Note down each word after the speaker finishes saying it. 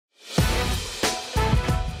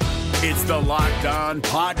It's the Locked On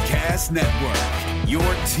Podcast Network, your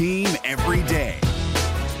team every day.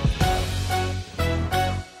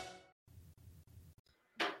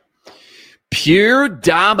 Pure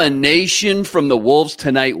domination from the Wolves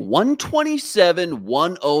tonight,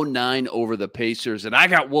 127-109 over the Pacers. And I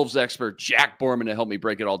got Wolves expert Jack Borman to help me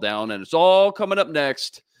break it all down. And it's all coming up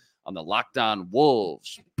next on the Locked On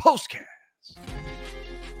Wolves POSTCAST.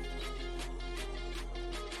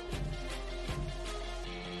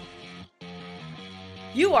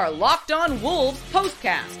 You are Locked On Wolves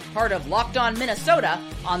POSTCAST, part of Locked On Minnesota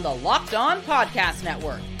on the Locked On Podcast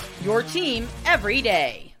Network. Your team every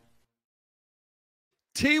day.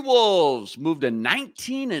 T-Wolves moved to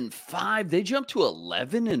 19-5. They jumped to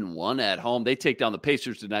 11-1 at home. They take down the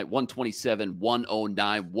Pacers tonight,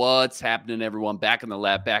 127-109. What's happening, everyone? Back in the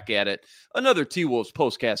lab, back at it. Another T-Wolves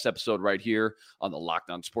postcast episode right here on the Locked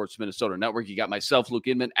On Sports Minnesota Network. You got myself, Luke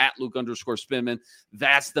Inman, at Luke_Spinman.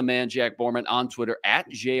 That's the man, Jack Borman, on Twitter,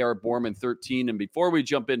 at JRBorman13. And before we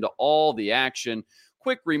jump into all the action,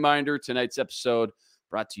 quick reminder, tonight's episode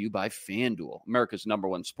brought to you by FanDuel, America's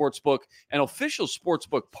 #1 sportsbook, an official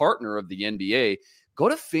sportsbook partner of the NBA. Go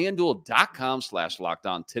to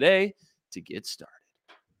FanDuel.com/lockedon today to get started.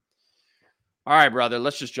 All right, brother,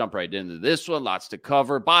 let's just jump right into this one. Lots to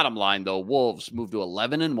cover. Bottom line, though, Wolves moved to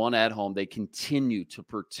 11-1 at home. They continue to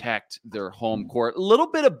protect their home court. A little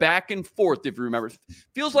bit of back and forth, if you remember.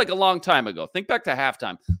 Feels like a long time ago. Think back to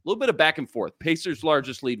halftime. A little bit of back and forth. Pacers'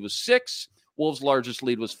 largest lead was 6. Wolves' largest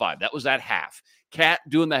lead was 5. That was at half. Cat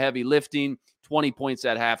doing the heavy lifting, 20 points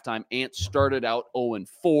at halftime. Ant started out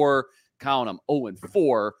 0-4. Count them,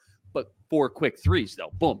 0-4, but 4 quick threes,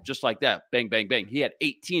 though. Boom, just like that. Bang, bang, bang. He had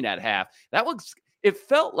 18 at half. It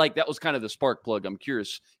felt like that was kind of the spark plug. I'm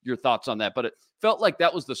curious your thoughts on that, but it felt like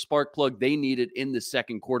that was the spark plug they needed in the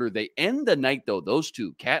second quarter. They end the night, though, those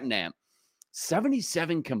two, Cat and Ant,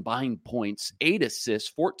 77 combined points, 8 assists,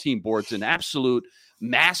 14 boards, an absolute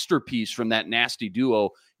masterpiece from that nasty duo.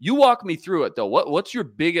 You walk me through it, though. What's your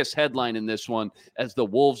biggest headline in this one as the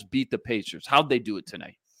Wolves beat the Pacers? How'd they do it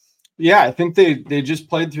tonight? Yeah, I think they just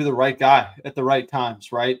played through the right guy at the right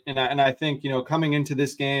times, right? And I think, coming into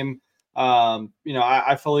this game,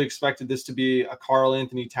 I fully expected this to be a Karl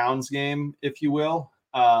Anthony Towns game, if you will.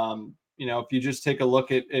 If you just take a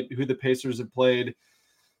look at who the Pacers have played,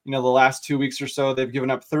 the last 2 weeks or so, they've given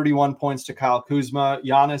up 31 points to Kyle Kuzma.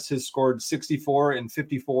 Giannis has scored 64 and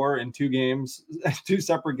 54 in 2 games, 2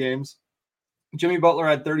 separate games. Jimmy Butler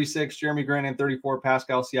had 36, Jeremy Grant had 34,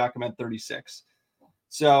 Pascal Siakam had 36.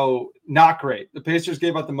 So not great. The Pacers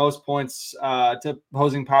gave up the most points to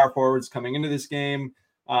opposing power forwards coming into this game.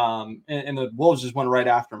 And the Wolves just went right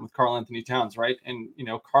after him with Karl Anthony Towns, right? And,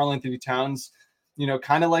 Karl Anthony Towns,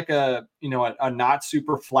 kind of like a not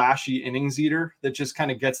super flashy innings eater that just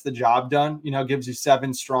kind of gets the job done, gives you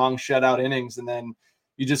 7 strong shutout innings. And then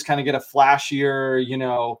you just kind of get a flashier,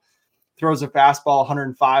 throws a fastball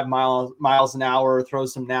 105 miles an hour,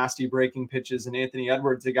 throws some nasty breaking pitches. And Anthony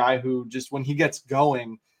Edwards, a guy who just, when he gets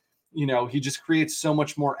going, he just creates so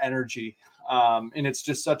much more energy. And it's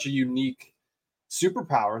just such a unique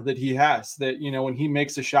superpower that he has that, when he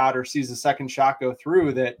makes a shot or sees a second shot go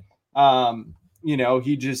through that,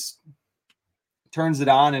 he just turns it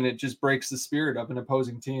on and it just breaks the spirit of an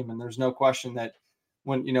opposing team. And there's no question that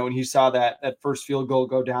when he saw that first field goal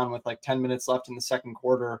go down with like 10 minutes left in the second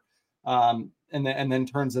quarter, and then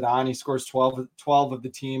turns it on, he scores 12 of the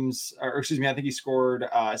teams, or excuse me, I think he scored,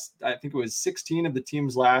 I think it was 16 of the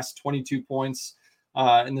team's last 22 points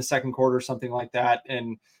in the second quarter, something like that.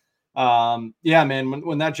 And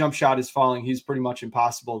when that jump shot is falling, he's pretty much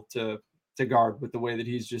impossible to guard with the way that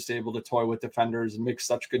he's just able to toy with defenders and make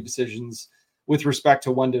such good decisions with respect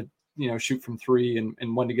to when to, shoot from 3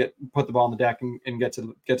 and when to put the ball on the deck and get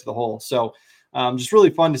to the hole. So just really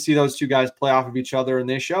fun to see those two guys play off of each other. And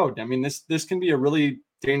they showed, this can be a really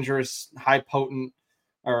dangerous, high potent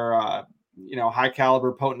or, high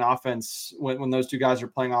caliber potent offense when those two guys are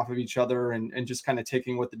playing off of each other and just kind of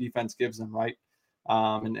taking what the defense gives them. Right.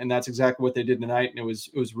 And that's exactly what they did tonight. And it was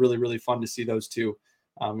really, really fun to see those two.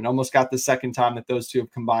 And almost got the second time that those two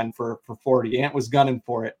have combined for 40. Ant was gunning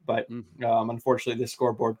for it, but unfortunately the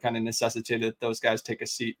scoreboard kind of necessitated that those guys take a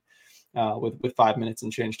seat with 5 minutes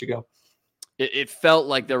and change to go. It felt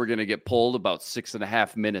like they were going to get pulled about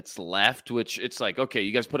 6.5 minutes left, which it's like, okay,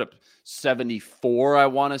 you guys put up 74, I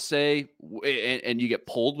want to say, and you get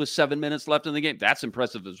pulled with 7 minutes left in the game. That's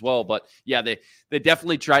impressive as well. But yeah, they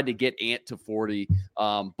definitely tried to get Ant to 40.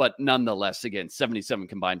 But nonetheless, again, 77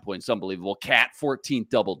 combined points, unbelievable. Cat 14th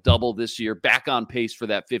double-double this year, back on pace for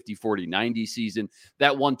that 50-40-90 season.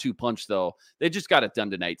 That 1-2 punch, though, they just got it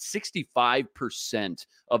done tonight. 65%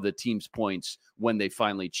 of the team's points when they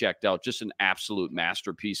finally checked out. Just an absolute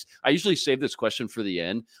masterpiece. I usually save this question for the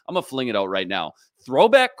end. I'm going to fling it out right now.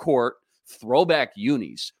 Throwback court, throwback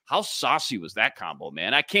unis. How saucy was that combo,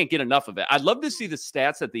 man? I can't get enough of it. I'd love to see the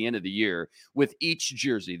stats at the end of the year with each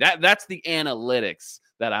jersey. That's the analytics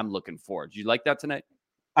that I'm looking for. Did you like that tonight?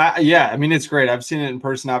 Yeah, I mean, it's great. I've seen it in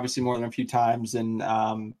person, obviously, more than a few times, and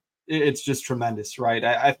it's just tremendous, right?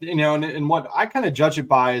 And what I kind of judge it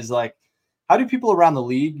by is like, how do people around the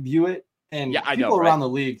league view it? And people around the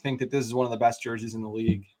league think that this is one of the best jerseys in the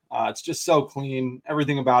league. It's just so clean.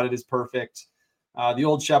 Everything about it is perfect. The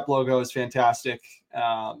old Shep logo is fantastic.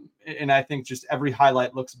 And I think just every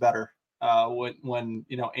highlight looks better when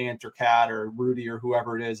Ant or Cat or Rudy or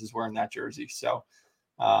whoever it is wearing that jersey. So,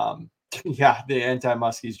 yeah, the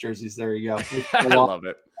anti-Muskies jerseys. There you go. I love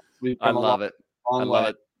it. I love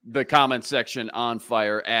it. The comment section on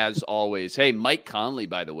fire as always. Hey, Mike Conley,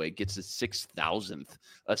 by the way, gets his 6,000th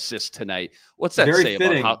assist tonight. What's that say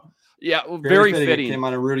about how? Yeah, very fitting. It came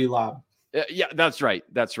on a Rudy lob. Yeah, that's right.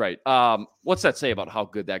 What's that say about how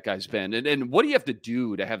good that guy's been? And what do you have to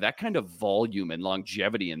do to have that kind of volume and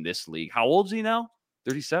longevity in this league? How old is he now?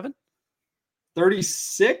 37?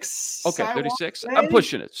 36. Okay, 36. I'm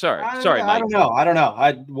pushing it. Sorry, Mike. I don't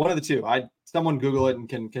know. One of the two. Someone Google it and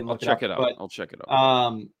can look check it out. But, I'll check it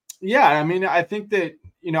out. Yeah, I mean, I think that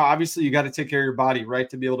obviously you got to take care of your body, right,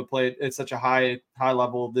 to be able to play at such a high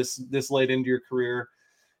level this late into your career.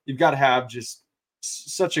 You've got to have just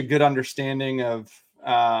such a good understanding of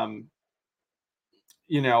of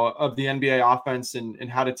the NBA offense and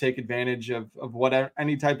how to take advantage of what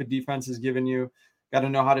any type of defense is giving you. Got to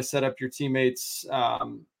know how to set up your teammates.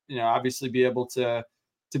 Obviously be able to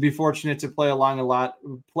be fortunate to play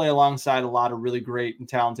alongside a lot of really great and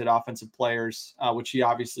talented offensive players, which he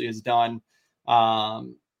obviously has done.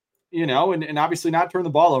 And obviously not turn the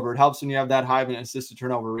ball over. It helps when you have that high of an assist to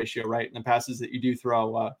turnover ratio, right? And the passes that you do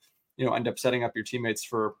throw, end up setting up your teammates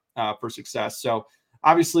for success. So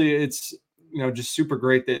obviously it's, just super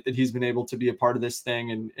great that he's been able to be a part of this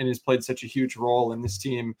thing and has played such a huge role in this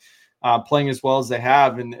team playing as well as they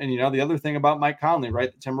have. And the other thing about Mike Conley,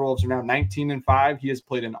 right? The Timberwolves are now 19-5. He has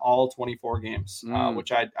played in all 24 games,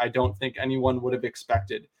 which I don't think anyone would have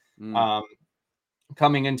expected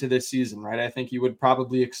coming into this season, right? I think you would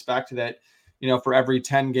probably expect that, for every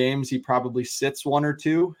 10 games, he probably sits one or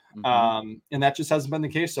two. And that just hasn't been the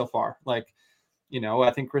case so far. Like,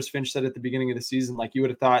 I think Chris Finch said at the beginning of the season, like you would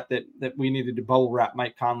have thought that we needed to bubble wrap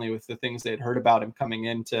Mike Conley with the things they had heard about him coming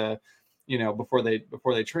into, before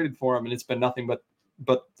they traded for him. And it's been nothing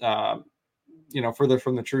but further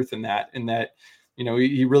from the truth in that,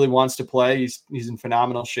 he really wants to play. He's in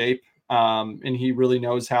phenomenal shape. And he really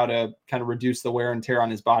knows how to kind of reduce the wear and tear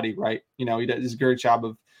on his body. Right. He does a great job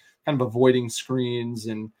of kind of avoiding screens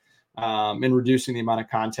and reducing the amount of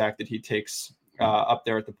contact that he takes up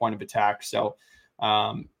there at the point of attack. So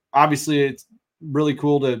obviously it's really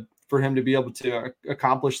cool for him to be able to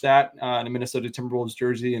accomplish that in a Minnesota Timberwolves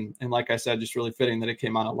jersey. And like I said, just really fitting that it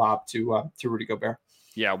came on a lob to Rudy Gobert.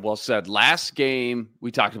 Yeah, well said. Last game,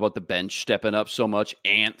 we talked about the bench stepping up so much.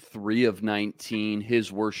 Ant, 3 of 19,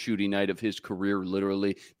 his worst shooting night of his career,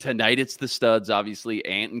 literally. Tonight, it's the studs, obviously,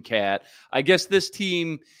 Ant and Cat. I guess this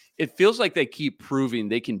team, it feels like they keep proving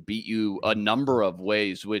they can beat you a number of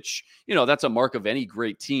ways, which, that's a mark of any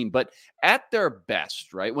great team. But at their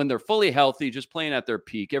best, right, when they're fully healthy, just playing at their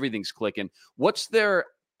peak, everything's clicking. What's their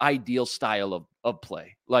ideal style of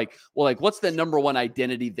play? Like what's the number one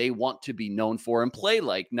identity they want to be known for and play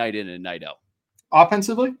like night in and night out?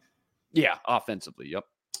 Offensively? Yeah, offensively. Yep.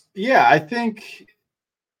 Yeah, I think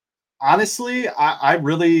honestly, I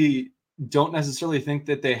really don't necessarily think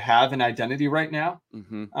that they have an identity right now.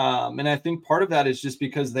 And I think part of that is just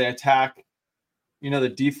because they attack, the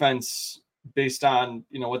defense based on,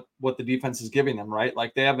 what the defense is giving them, right?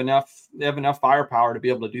 Like they have enough firepower to be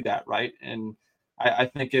able to do that. Right. And I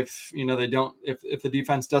think if the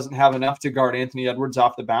defense doesn't have enough to guard Anthony Edwards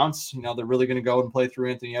off the bounce, they're really going to go and play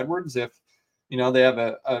through Anthony Edwards. If, they have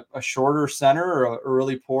a shorter center or a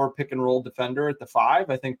really poor pick and roll defender at the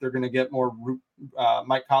 5, I think they're going to get more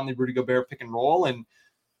Mike Conley, Rudy Gobert pick and roll. And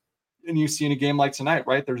you see in a game like tonight,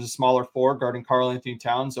 right, there's a smaller 4 guarding Karl Anthony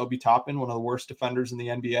Towns, Obi Toppin, one of the worst defenders in the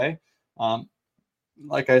NBA.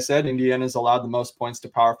 like I said, Indiana's allowed the most points to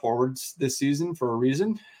power forwards this season for a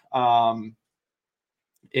reason. And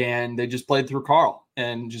they just played through Carl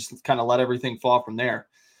and just kind of let everything fall from there.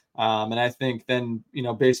 And I think then,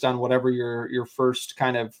 based on whatever your first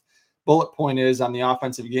kind of bullet point is on the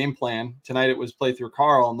offensive game plan, tonight it was play through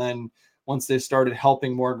Carl. And then once they started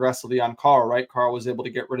helping more aggressively on Carl, right, Carl was able to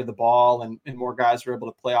get rid of the ball and more guys were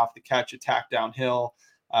able to play off the catch, attack downhill.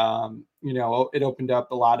 It opened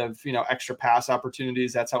up a lot of, extra pass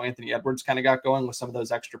opportunities. That's how Anthony Edwards kind of got going with some of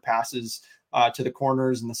those extra passes to the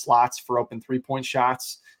corners and the slots for open 3-point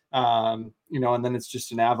shots. And then it's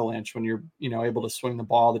just an avalanche when you're, able to swing the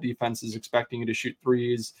ball. The defense is expecting you to shoot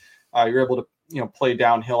threes. You're able to, play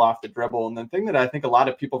downhill off the dribble. And the thing that I think a lot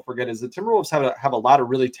of people forget is the Timberwolves have a lot of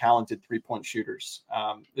really talented 3-point shooters.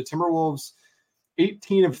 The Timberwolves,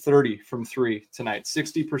 18 of 30 from three tonight,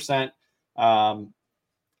 60%,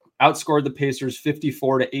 outscored the Pacers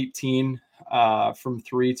 54-18 from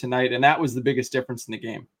three tonight. And that was the biggest difference in the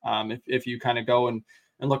game. If you kind of go and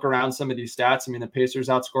look around some of these stats, I mean, the Pacers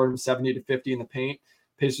outscored them 70-50 in the paint.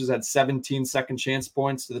 Pacers had 17 second chance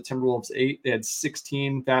points to the Timberwolves 8. They had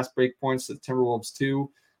 16 fast break points to the Timberwolves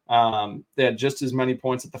 2. They had just as many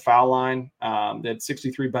points at the foul line. They had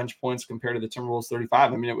 63 bench points compared to the Timberwolves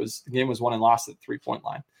 35. I mean, the game was won and lost at the 3-point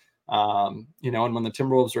line. And when the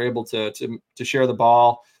Timberwolves are able to share the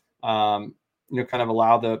ball, kind of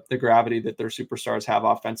allow the gravity that their superstars have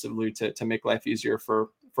offensively to make life easier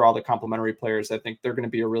for all the complementary players, I think they're going to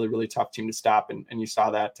be a really, really tough team to stop. And you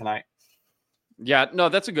saw that tonight. Yeah, no,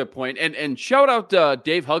 that's a good point. And shout out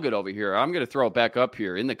Dave Huggett over here. I'm going to throw it back up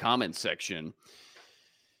here in the comments section.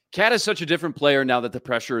 Cat is such a different player now that the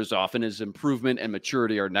pressure is off and his improvement and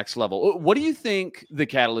maturity are next level. What do you think the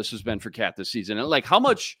catalyst has been for Cat this season? And like, how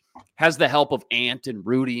much has the help of Ant and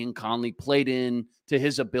Rudy and Conley played in to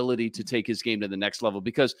his ability to take his game to the next level?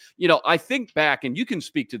 Because, I think back, and you can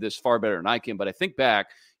speak to this far better than I can, but I think back,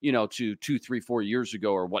 to 2, 3, 4 years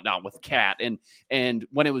ago or whatnot with Cat. And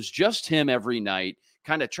when it was just him every night,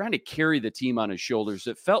 kind of trying to carry the team on his shoulders,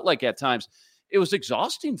 it felt like at times it was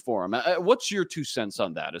exhausting for him. What's your 2 cents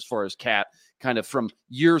on that as far as Cat kind of from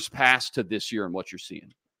years past to this year and what you're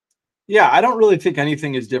seeing? Yeah, I don't really think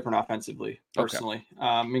anything is different offensively, personally. Okay.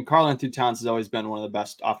 I mean, Karl Anthony Towns has always been one of the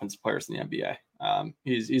best offensive players in the NBA.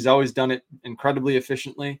 He's always done it incredibly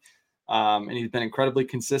efficiently, and he's been incredibly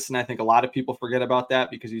consistent. I think a lot of people forget about that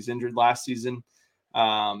because he's injured last season.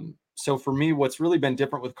 So for me, what's really been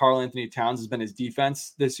different with Karl Anthony Towns has been his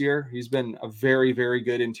defense this year. He's been a very, very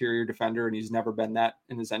good interior defender, and he's never been that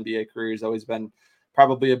in his NBA career. He's always been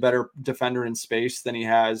probably a better defender in space than he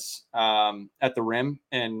has at the rim.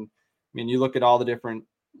 And I mean, you look at all the different,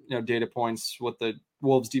 data points, what the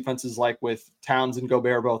Wolves defense is like with Towns and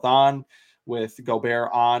Gobert both on, with Gobert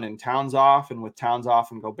on and Towns off, and with Towns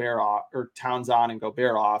off and Gobert off, or Towns on and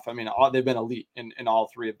Gobert off. I mean, they've been elite in all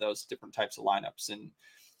three of those different types of lineups. And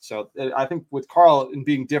so I think with Karl and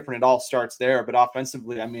being different, it all starts there. But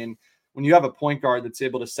offensively, I mean, when you have a point guard that's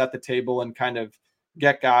able to set the table and kind of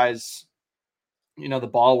get guys, the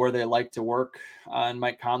ball where they like to work, and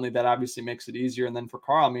Mike Conley, that obviously makes it easier. And then for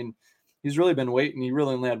Karl, I mean, he's really been waiting. He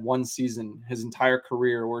really only had one season his entire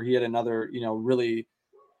career where he had another, really,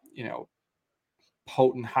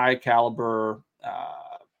 potent, high caliber,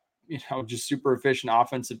 just super efficient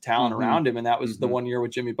offensive talent around him. And that was the 1 year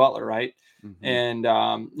with Jimmy Butler. Right. And,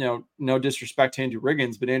 no disrespect to Andrew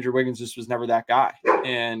Wiggins, but Andrew Wiggins just was never that guy.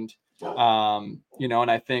 And,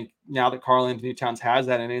 and I think now that Karl Anthony Towns has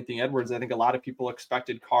that and Anthony Edwards, I think a lot of people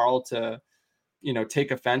expected Karl to, take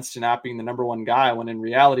offense to not being the number one guy, when in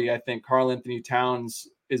reality, I think Karl Anthony Towns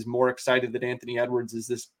is more excited that Anthony Edwards is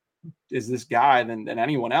this guy than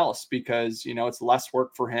anyone else, because, it's less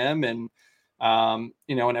work for him. And, and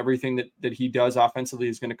everything that he does offensively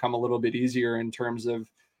is going to come a little bit easier in terms of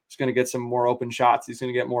he's going to get some more open shots. He's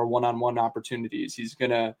going to get more one-on-one opportunities. He's going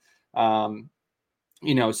to,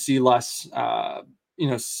 see less,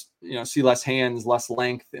 see less hands, less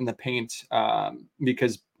length in the paint,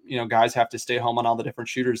 because, guys have to stay home on all the different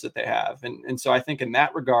shooters that they have. And so I think in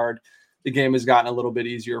that regard, the game has gotten a little bit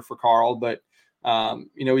easier for Karl, but,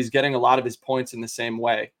 he's getting a lot of his points in the same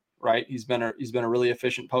way, right? He's been a really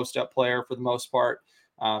efficient post-up player for the most part.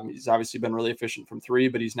 He's obviously been really efficient from three,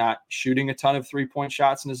 but he's not shooting a ton of 3-point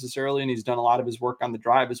shots necessarily. And he's done a lot of his work on the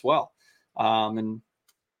drive as well. And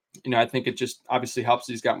I think it just obviously helps.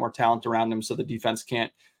 He's got more talent around him, so the defense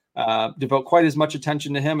can't devote quite as much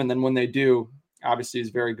attention to him. And then when they do, obviously he's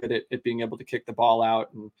very good at being able to kick the ball out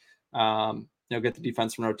and, get the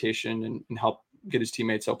defense in rotation and help get his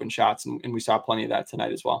teammates open shots. And we saw plenty of that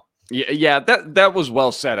tonight as well. Yeah, that was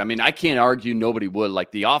well said. I mean, I can't argue. Nobody would. Like,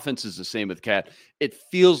 the offense is the same with Cat. It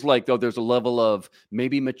feels like, though, there's a level of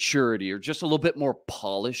maybe maturity or just a little bit more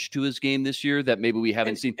polish to his game this year that maybe we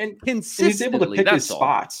haven't seen consistently. He's able to pick his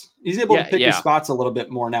spots. He's able to pick his spots a little bit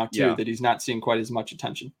more now too. That he's not seeing quite as much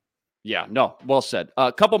attention. Yeah, no, well said.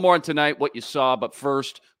 A couple more on tonight, what you saw. But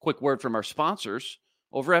first, quick word from our sponsors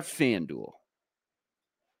over at FanDuel.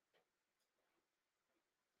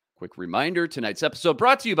 Quick reminder, tonight's episode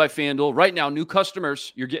brought to you by FanDuel. Right now, new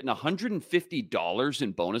customers, you're getting $150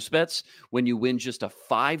 in bonus bets when you win just a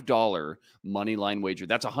 $5 money line wager.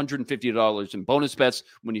 That's $150 in bonus bets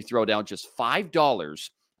when you throw down just $5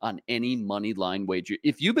 on any money line wager.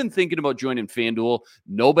 If you've been thinking about joining FanDuel,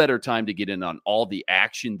 no better time to get in on all the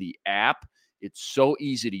action. The app, it's so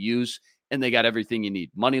easy to use, and they got everything you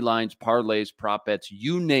need. Money lines, parlays, prop bets,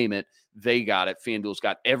 you name it, they got it. FanDuel's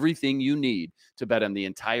got everything you need to bet on the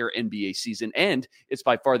entire NBA season, and it's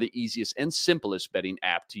by far the easiest and simplest betting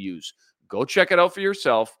app to use. Go check it out for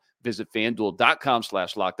yourself. Visit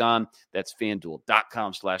FanDuel.com/lockedon. That's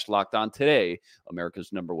FanDuel.com/lockedon today. America's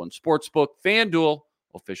 #1 sportsbook. FanDuel,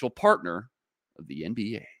 official partner of the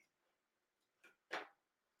NBA.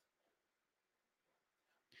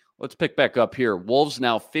 Let's pick back up here. Wolves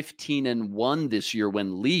now 15-1 this year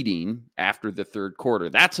when leading after the third quarter.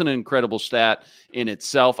 That's an incredible stat in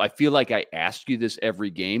itself. I feel like I ask you this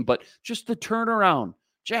every game, but just the turnaround,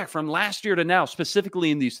 Jack, from last year to now,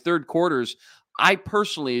 specifically in these third quarters, I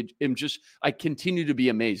personally I continue to be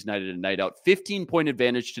amazed night in and night out. 15-point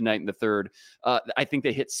advantage tonight in the third. I think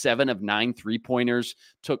they hit 7 of 9 3-pointers,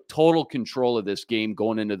 took total control of this game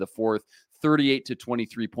going into the fourth. 38 to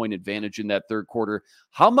 23-point advantage in that third quarter.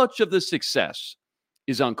 How much of the success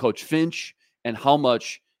is on Coach Finch and how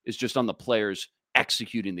much is just on the players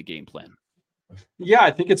executing the game plan? Yeah, I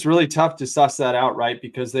think it's really tough to suss that out, right?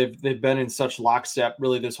 Because they've been in such lockstep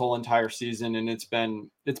really this whole entire season, and it's been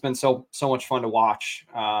so much fun to watch.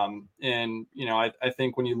 And you know, I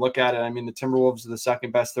think when you look at it, I mean, the Timberwolves are the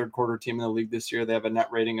second best third quarter team in the league this year. They have a net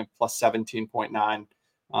rating of plus 17.9.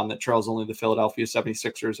 That trails only the Philadelphia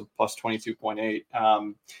 76ers of plus 22.8.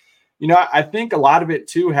 You know, I think a lot of it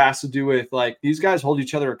too has to do with like these guys hold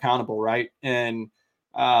each other accountable, right? And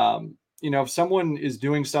you know, if someone is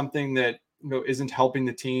doing something that isn't helping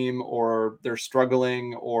the team, or they're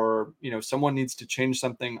struggling, or someone needs to change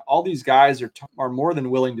something, all these guys are more than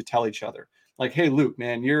willing to tell each other, like, "Hey, Luke,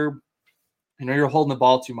 man, you're holding the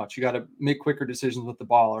ball too much. You got to make quicker decisions with the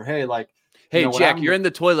ball." Or, "Hey, like." Hey, Jack, you're in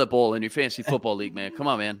the toilet bowl in your fantasy football league, man. Come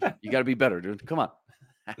on, man. You got to be better, dude. Come on.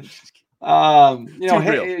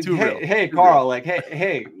 Hey, Carl, like,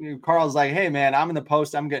 hey, Carl's like, "Hey, man, I'm in the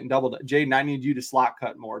post. I'm getting doubled. Jaden, I need you to slot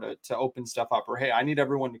cut more to open stuff up." Or, "Hey, I need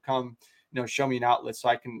everyone to come, show me an outlet so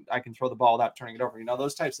I can throw the ball without turning it over."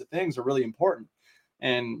 Those types of things are really important.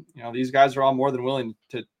 And, these guys are all more than willing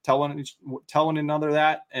to tell one another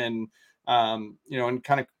that. And, and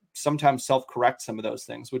kind of sometimes self-correct some of those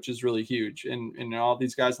things, which is really huge. And all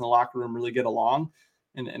these guys in the locker room really get along.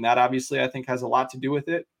 And that obviously I think has a lot to do with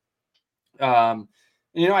it. I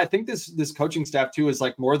think this coaching staff too is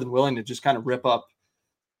like more than willing to just kind of rip up,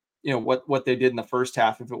 what they did in the first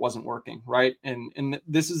half if it wasn't working. Right. And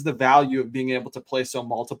this is the value of being able to play so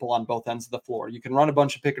multiple on both ends of the floor. You can run a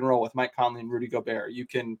bunch of pick and roll with Mike Conley and Rudy Gobert. You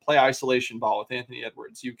can play isolation ball with Anthony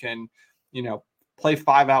Edwards. You can, play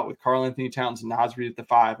 5 out with Karl Anthony Towns and Naz Reid at the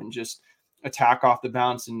 5 and just attack off the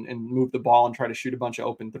bounce and move the ball and try to shoot a bunch of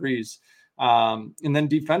open threes. And then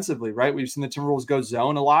defensively, right, we've seen the Timberwolves go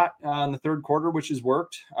zone a lot in the third quarter, which has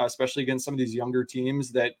worked, especially against some of these younger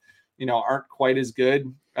teams that, aren't quite as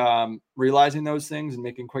good realizing those things and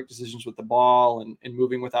making quick decisions with the ball and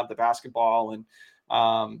moving without the basketball.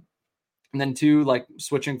 And then too, like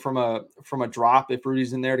switching from a drop if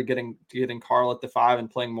Rudy's in there to getting Karl at the 5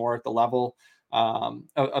 and playing more at the level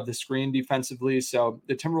of the screen defensively. So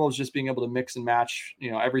the Timberwolves just being able to mix and match,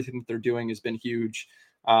 everything that they're doing has been huge.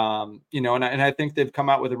 And I think they've come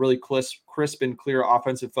out with a really crisp and clear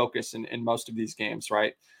offensive focus in most of these games,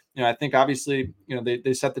 right? I think obviously,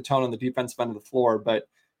 they set the tone on the defensive end of the floor, but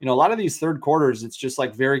a lot of these third quarters, it's just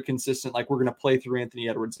like very consistent. Like, we're going to play through Anthony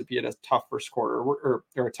Edwards if he had a tough first quarter or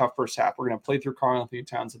a tough first half. We're going to play through Karl Anthony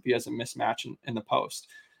Towns if he has a mismatch in the post.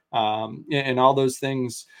 And all those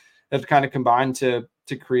things have kind of combined to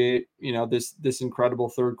create, this incredible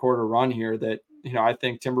third quarter run here that, I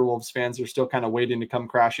think Timberwolves fans are still kind of waiting to come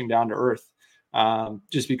crashing down to earth,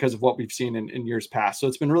 just because of what we've seen in years past. So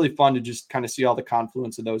it's been really fun to just kind of see all the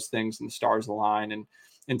confluence of those things and the stars align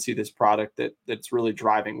and see this product that's really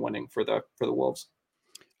driving winning for the Wolves.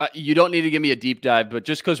 You don't need to give me a deep dive, but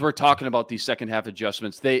just because we're talking about these second half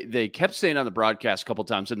adjustments, they kept saying on the broadcast a couple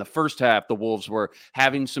times in the first half, the Wolves were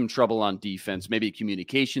having some trouble on defense, maybe a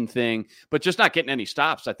communication thing, but just not getting any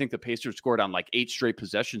stops. I think the Pacers scored on like 8 straight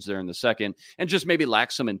possessions there in the second and just maybe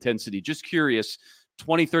lacked some intensity. Just curious,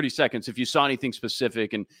 20, 30 seconds, if you saw anything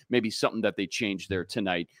specific and maybe something that they changed there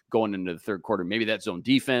tonight going into the third quarter, maybe that zone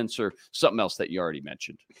defense or something else that you already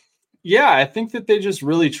mentioned. Yeah, I think that they just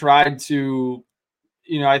really tried to,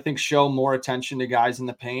 I think show more attention to guys in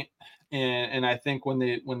the paint. And I think when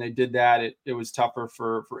they did that, it was tougher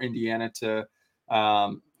for Indiana to,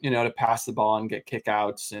 to pass the ball and get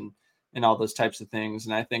kickouts and all those types of things.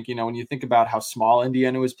 And I think, when you think about how small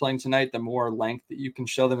Indiana was playing tonight, the more length that you can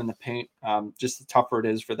show them in the paint, just the tougher it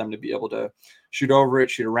is for them to be able to shoot over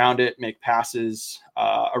it, shoot around it, make passes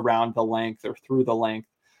around the length or through the length.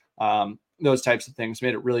 Those types of things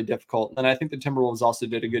made it really difficult. And I think the Timberwolves also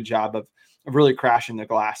did a good job of really crashing the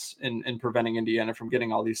glass and preventing Indiana from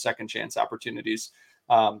getting all these second chance opportunities,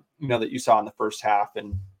 that you saw in the first half.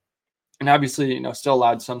 And obviously, still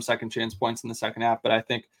allowed some second chance points in the second half. But I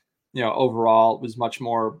think, overall it was much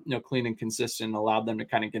more, clean and consistent, allowed them to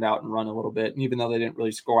kind of get out and run a little bit. And even though they didn't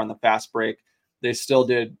really score on the fast break, they still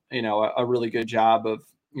did, a really good job of,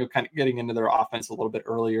 kind of getting into their offense a little bit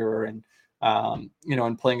earlier and,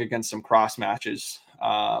 and playing against some cross matches,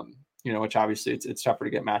 which obviously it's tougher to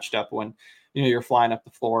get matched up when, you're flying up the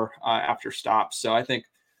floor after stops. So I think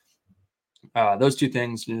those two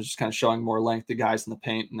things, just kind of showing more length to guys in the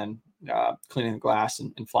paint and then cleaning the glass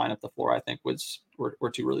and flying up the floor, I think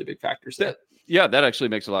were two really big factors there. That actually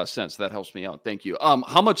makes a lot of sense. That helps me out. Thank you.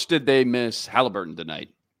 How much did they miss Halliburton tonight?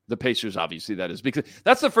 The Pacers, obviously, that is, because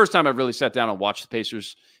that's the first time I've really sat down and watched the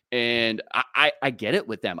Pacers. And I get it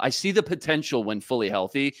with them. I see the potential when fully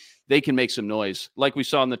healthy, they can make some noise like we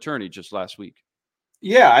saw in the tourney just last week.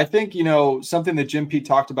 Yeah, I think, something that Jim Pete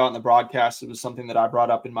talked about in the broadcast, it was something that I brought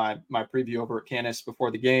up in my preview over at Canis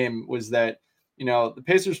before the game, was that, the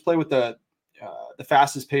Pacers play with the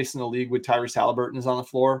fastest pace in the league with Tyrese Halliburton is on the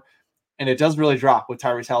floor. And it does really drop with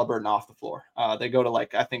Tyrese Halliburton off the floor. They go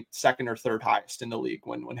to I think second or third highest in the league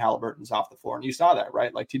when Halliburton's off the floor. And you saw that,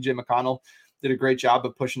 right? Like TJ McConnell did a great job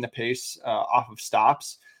of pushing the pace off of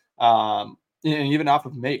stops and even off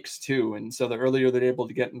of makes too. And so the earlier they're able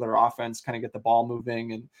to get into their offense, kind of get the ball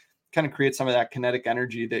moving and kind of create some of that kinetic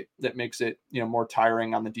energy that makes it, more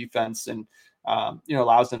tiring on the defense and,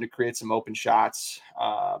 allows them to create some open shots,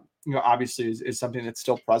 obviously is something that's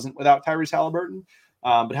still present without Tyrese Halliburton.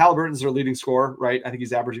 But Halliburton's their leading scorer, right? I think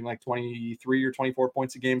he's averaging like 23 or 24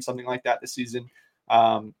 points a game, something like that this season.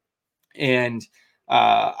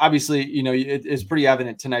 Obviously, it's pretty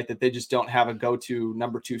evident tonight that they just don't have a go-to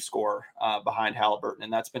number 2 scorer behind Halliburton.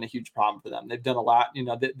 And that's been a huge problem for them. They've done a lot,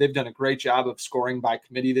 they've done a great job of scoring by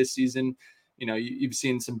committee this season. You've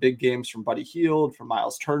seen some big games from Buddy Hield, from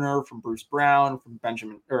Miles Turner, from Bruce Brown, from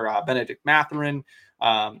Benedict Mathurin.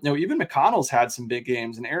 Even McConnell's had some big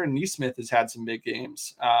games and Aaron Nesmith has had some big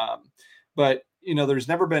games. But there's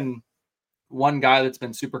never been one guy that's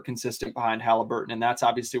been super consistent behind Halliburton. And that's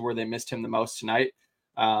obviously where they missed him the most tonight.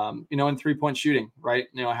 In 3-point shooting, right?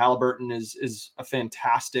 Halliburton is a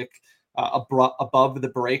fantastic above the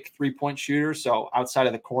break 3-point shooter. So outside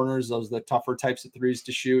of the corners, those are the tougher types of threes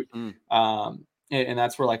to shoot. And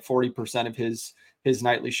that's where like 40% of his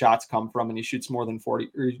nightly shots come from. And he shoots more than 40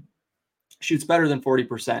 or shoots better than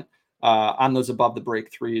 40% on those above the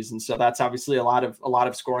break threes. And so that's obviously a lot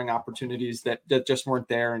of scoring opportunities that just weren't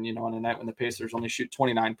there. And, on a night when the Pacers only shoot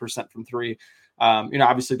 29% from 3,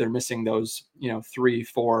 obviously they're missing those, 3,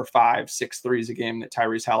 4, 5, 6 threes a game that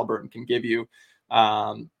Tyrese Halliburton can give you.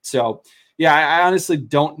 So yeah, I honestly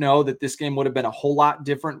don't know that this game would have been a whole lot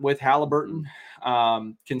different with Halliburton,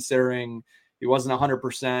 considering he wasn't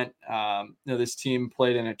 100%. This team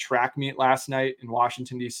played in a track meet last night in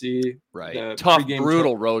Washington, D.C. Right. Tough,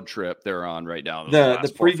 brutal road trip they're on right now.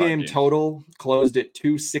 The pregame total closed at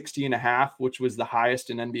 260.5, which was the highest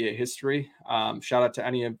in NBA history. Shout out to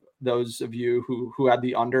any of those of you who had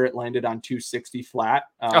the under. It landed on 260 flat.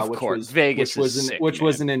 Of course, Vegas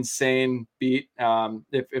was an insane beat.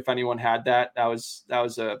 If anyone had that was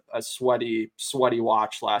a sweaty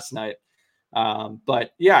watch last night.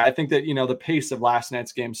 But yeah, I think that, the pace of last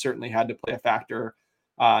night's game certainly had to play a factor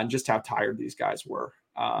and just how tired these guys were.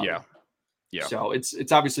 Yeah. So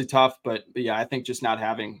it's obviously tough, but yeah, I think just not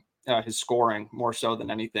having his scoring more so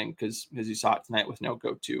than anything, because as you saw it tonight with no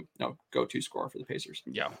go-to scorer for the Pacers.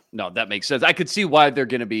 Yeah, no, that makes sense. I could see why they're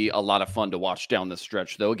going to be a lot of fun to watch down the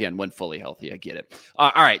stretch, though. Again, when fully healthy, I get it.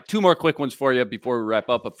 All right, 2 more quick ones for you before we wrap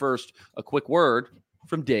up. But first, a quick word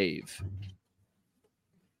from Dave.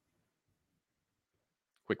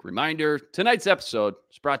 Quick reminder, tonight's episode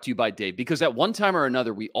is brought to you by Dave, because at one time or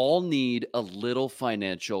another, we all need a little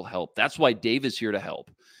financial help. That's why Dave is here to help.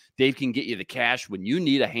 Dave can get you the cash when you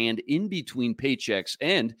need a hand in between paychecks,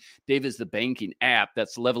 and Dave is the banking app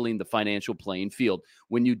that's leveling the financial playing field.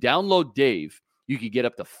 When you download Dave, you can get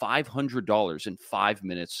up to $500 in 5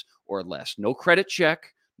 minutes or less. No credit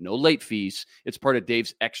check, no late fees. It's part of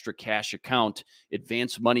Dave's extra cash account.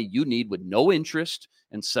 Advance money you need with no interest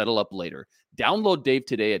and settle up later. Download Dave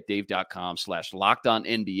today at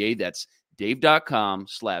dave.com/lockedonnba. That's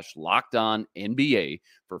dave.com/lockedonnba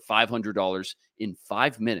for $500 in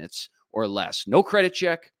 5 minutes or less. No credit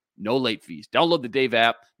check, no late fees. Download the Dave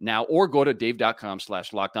app now or go to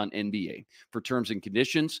dave.com/lockedonnba. For terms and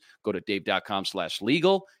conditions, go to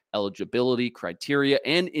dave.com/legal. Eligibility criteria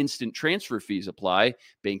and instant transfer fees apply.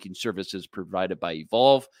 Banking services provided by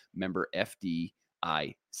Evolve, member FDIC.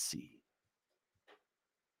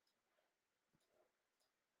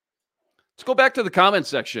 Let's go back to the comment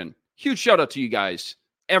section. Huge shout out to you guys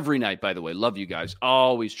every night, by the way. Love you guys.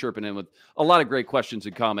 Always chirping in with a lot of great questions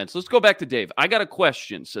and comments. Let's go back to Dave. I got a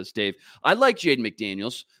question, says Dave. I like Jaden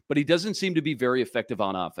McDaniels, but he doesn't seem to be very effective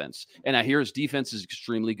on offense. And I hear his defense is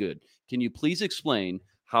extremely good. Can you please explain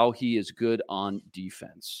how he is good on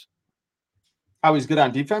defense? How he's good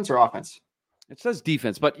on defense or offense? It says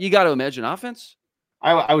defense, but you got to imagine offense.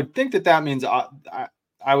 I would think that means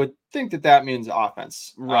I would think that means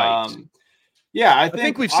offense, right? Yeah, I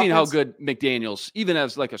think we've seen how good McDaniels, even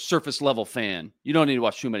as like a surface level fan, you don't need to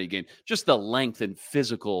watch too many games. Just the length and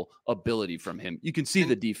physical ability from him. You can see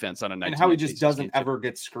the defense on a night. And how he just doesn't ever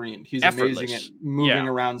get screened. He's amazing at moving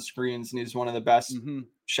around screens, and he's one of the best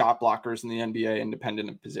shot blockers in the NBA, independent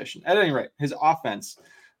of position. At any rate, his offense,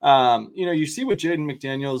 you see with Jaden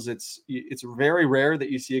McDaniels, it's very rare that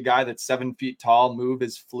you see a guy that's 7 feet tall move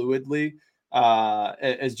as fluidly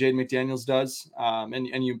as Jaden McDaniels does.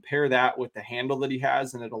 And you pair that with the handle that he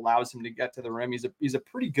has, and it allows him to get to the rim. He's a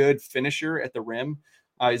pretty good finisher at the rim.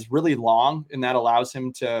 He's really long, and that allows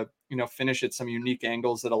him to, finish at some unique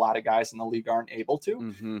angles that a lot of guys in the league aren't able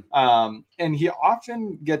to. And he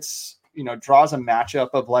often gets, draws a matchup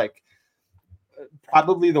of like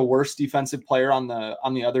probably the worst defensive player on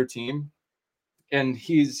the other team. And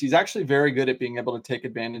he's actually very good at being able to take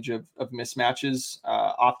advantage of mismatches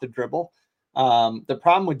off the dribble. The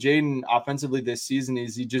problem with Jaden offensively this season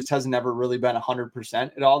is he just hasn't ever really been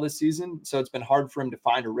 100% at all this season. So it's been hard for him to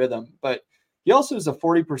find a rhythm, but he also is a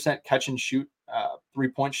 40% catch and shoot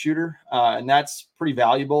 3-point shooter. And that's pretty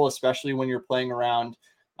valuable, especially when you're playing around,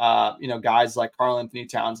 guys like Karl Anthony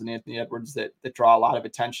Towns and Anthony Edwards that draw a lot of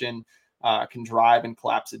attention, can drive and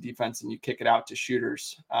collapse the defense, and you kick it out to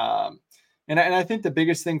shooters. And I think the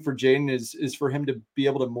biggest thing for Jaden is for him to be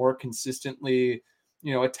able to more consistently,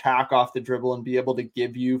 attack off the dribble and be able to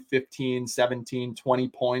give you 15, 17, 20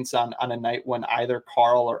 points on a night when either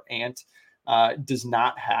Karl or Ant does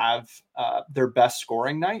not have their best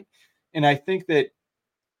scoring night. And I think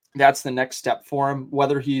that's the next step for him.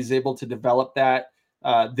 Whether he's able to develop that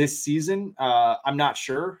this season, I'm not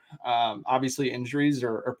sure. Obviously, injuries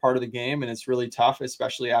are part of the game, and it's really tough,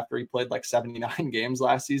 especially after he played like 79 games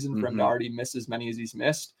last season, for him to already miss as many as he's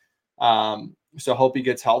missed. So hope he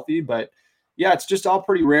gets healthy. But yeah, it's just all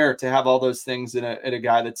pretty rare to have all those things in a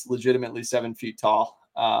guy that's legitimately 7 feet tall.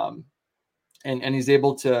 And he's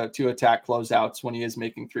able to attack closeouts when he is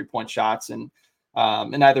making 3-point shots and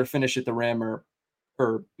either finish at the rim or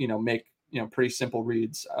make pretty simple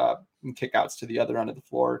reads and kickouts to the other end of the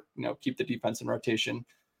floor. Keep the defense in rotation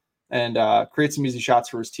and create some easy shots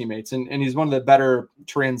for his teammates. And he's one of the better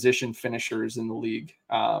transition finishers in the league.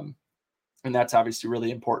 And that's obviously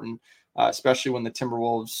really important, especially when the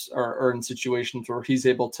Timberwolves are in situations where he's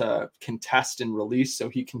able to contest and release. So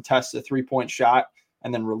he contests a 3-point shot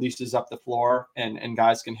and then releases up the floor, and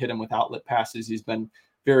guys can hit him with outlet passes. He's been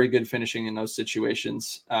very good finishing in those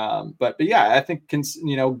situations. But yeah, I think,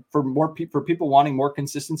 for people wanting more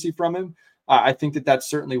consistency from him, I think that's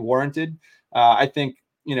certainly warranted. I think,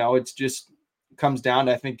 it's just comes down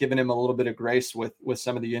to, I think, giving him a little bit of grace with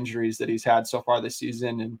some of the injuries that he's had so far this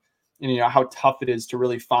season, and how tough it is to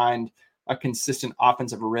really find a consistent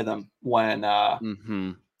offensive rhythm when,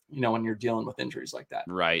 when you're dealing with injuries like that.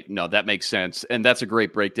 Right. No, that makes sense. And that's a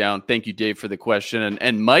great breakdown. Thank you, Dave, for the question.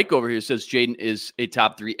 And Mike over here says Jaden is a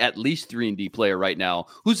top 3, at least 3-and-D player right now.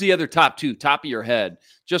 Who's the other top 2, top of your head,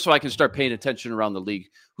 just so I can start paying attention around the league?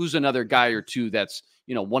 Who's another guy or two that's,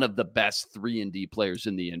 one of the best 3-and-D players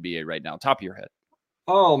in the NBA right now? Top of your head.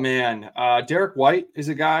 Oh, man. Derek White is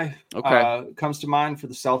a guy. Okay. Comes to mind for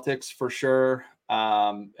the Celtics for sure.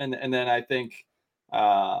 And then I think,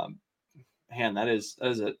 man, that is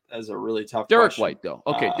a really tough Derek question. White, though.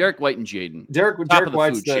 Okay, Derek White and Jaden. Derek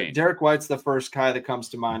White's the first guy that comes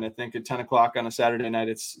to mind. I think at 10 o'clock on a Saturday night,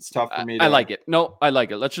 it's tough for me. I like it. No, I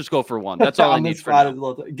like it. Let's just go for one. That's all I need for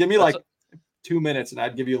now. Give me like 2 minutes and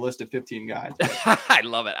I'd give you a list of 15 guys. I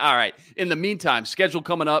love it. All right. In the meantime, schedule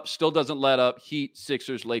coming up still doesn't let up. Heat,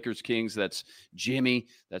 Sixers, Lakers, Kings. That's Jimmy.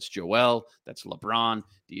 That's Joel. That's LeBron,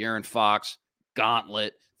 De'Aaron Fox,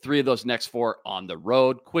 Gauntlet. 3 of those next 4 on the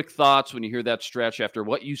road. Quick thoughts when you hear that stretch after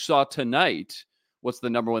what you saw tonight. What's the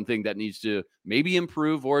number one thing that needs to maybe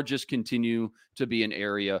improve or just continue to be an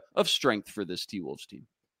area of strength for this T-Wolves team?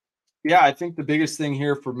 Yeah, I think the biggest thing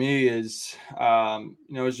here for me is,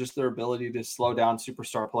 is just their ability to slow down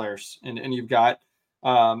superstar players. And you've got,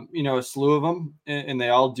 a slew of them, and they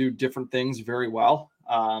all do different things very well.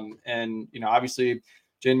 Obviously,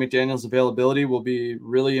 Jaden McDaniels' availability will be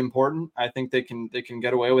really important. I think they can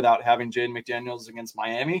get away without having Jaden McDaniels against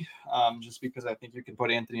Miami, just because I think you can put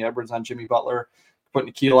Anthony Edwards on Jimmy Butler, put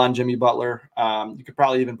Nikhil on Jimmy Butler. You could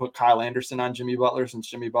probably even put Kyle Anderson on Jimmy Butler, since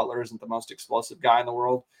Jimmy Butler isn't the most explosive guy in the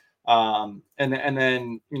world. And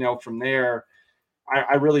then from there,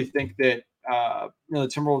 I really think that the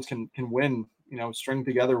Timberwolves can win, string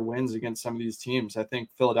together wins against some of these teams. I think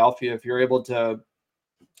Philadelphia, if you're able to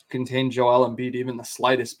contain Joel Embiid even the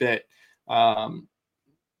slightest bit, I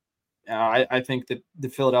think that the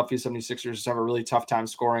Philadelphia 76ers have a really tough time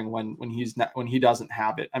scoring when he doesn't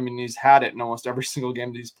have it. I mean, he's had it in almost every single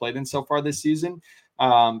game that he's played in so far this season.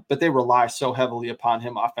 But they rely so heavily upon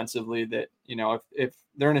him offensively that, if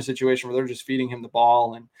they're in a situation where they're just feeding him the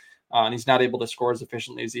ball and he's not able to score as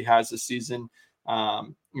efficiently as he has this season,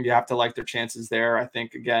 you have to like their chances there. I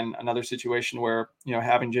think, again, another situation where,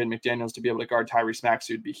 having Jaden McDaniels to be able to guard Tyrese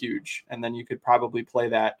Maxey would be huge. And then you could probably play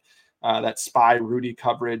that spy Rudy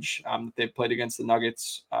coverage that they've played against the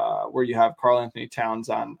Nuggets, where you have Karl Anthony Towns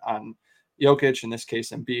on Jokic, in this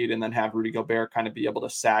case Embiid, and then have Rudy Gobert kind of be able to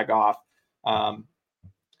sag off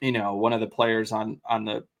one of the players on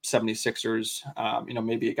the 76ers,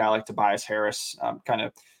 maybe a guy like Tobias Harris, kind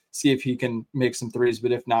of see if he can make some threes,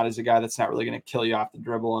 but if not, as a guy that's not really going to kill you off the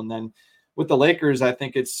dribble. And then with the Lakers, I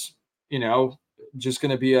think it's, just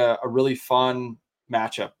going to be a really fun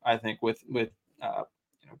matchup, I think, with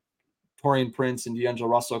Taurean Prince and D'Angelo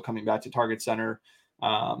Russell coming back to Target Center.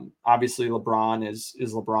 Obviously LeBron is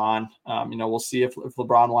LeBron. We'll see if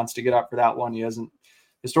LeBron wants to get up for that one. He hasn't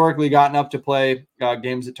historically gotten up to play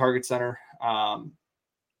games at Target Center.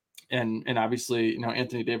 And obviously,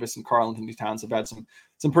 Anthony Davis and Karl Anthony Towns have had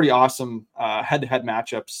some pretty awesome head-to-head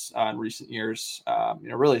matchups in recent years,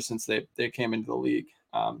 really since they came into the league.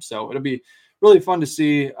 So it'll be really fun to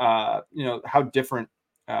see, how different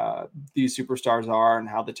these superstars are and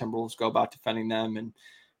how the Timberwolves go about defending them. And,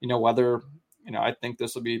 whether, I think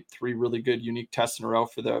this will be 3 really good, unique tests in a row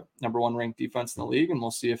for the number 1 ranked defense in the league. And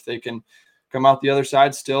we'll see if they can come out the other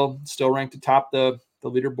side still ranked atop the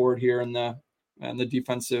leaderboard here in the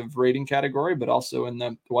defensive rating category, but also in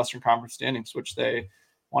the Western Conference standings, which they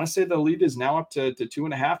want to say the lead is now up to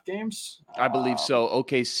 2.5 games. I believe so.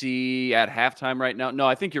 OKC at halftime right now. No,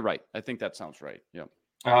 I think you're right. I think that sounds right.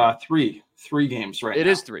 Yeah. 3 games right now. It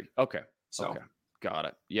is 3. Okay. So. Okay. Got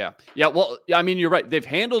it. Yeah. Yeah. Well, I mean, you're right. They've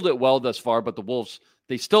handled it well thus far, but the Wolves,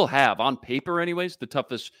 they still have, on paper anyways, the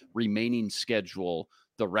toughest remaining schedule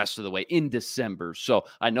the rest of the way in December. So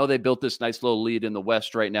I know they built this nice little lead in the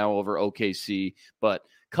West right now over OKC, but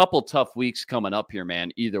couple tough weeks coming up here,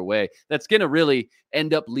 man. Either way, that's going to really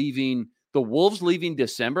end up leaving the Wolves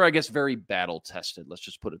December, I guess, very battle tested. Let's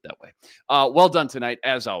just put it that way. Well done tonight,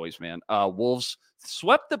 as always, man. Wolves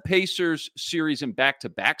swept the Pacers series in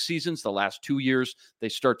back-to-back seasons the last 2 years. They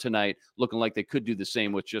start tonight looking like they could do the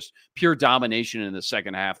same with just pure domination in the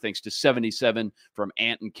second half, thanks to 77 from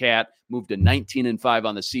Ant and Cat. Moved to 19-5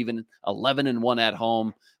 on the season, 11-1 at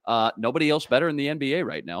home. Nobody else better in the NBA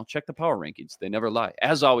right now. Check the power rankings. They never lie.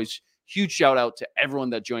 As always, huge shout out to everyone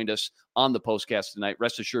that joined us on the postcast tonight.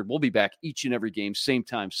 Rest assured, we'll be back each and every game, same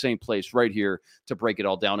time, same place, right here to break it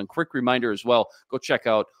all down. And quick reminder as well, go check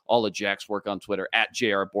out all of Jack's work on Twitter at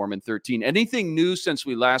JRBorman13. Anything new since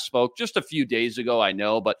we last spoke? Just a few days ago, I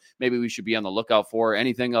know, but maybe we should be on the lookout for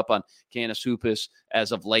anything up on Canis Hoopus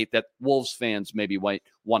as of late that Wolves fans maybe might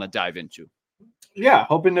want to dive into. Yeah,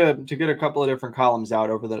 hoping to get a couple of different columns out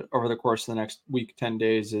over the course of the next week, 10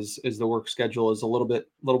 days as the work schedule is a little bit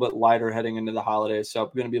lighter heading into the holidays. So I'm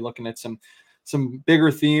going to be looking at some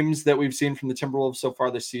bigger themes that we've seen from the Timberwolves so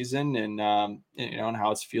far this season, and and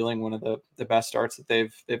how it's feeling one of the best starts that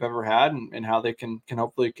they've ever had, and how they can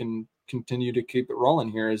hopefully continue to keep it rolling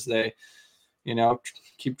here as they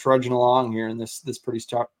keep trudging along here in this pretty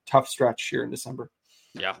tough stretch here in December.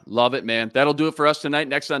 Yeah, love it, man. That'll do it for us tonight.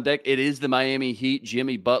 Next on deck, it is the Miami Heat.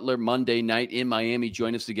 Jimmy Butler, Monday night in Miami.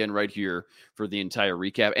 Join us again right here for the entire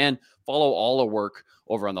recap. And follow all our work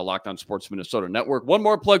over on the Locked On Sports Minnesota Network. One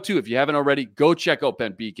more plug, too. If you haven't already, go check out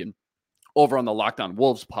Ben Beacon over on the Locked On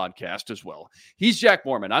Wolves podcast as well. He's Jack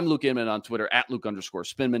Mormon. I'm Luke Inman on Twitter, at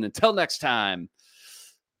Luke_Spinman. Until next time,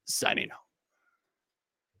 signing out.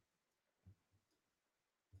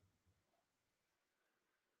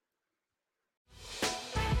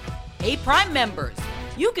 Hey, Prime members,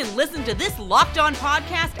 you can listen to this Locked On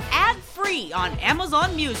podcast ad-free on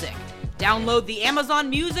Amazon Music. Download the Amazon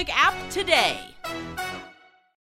Music app today.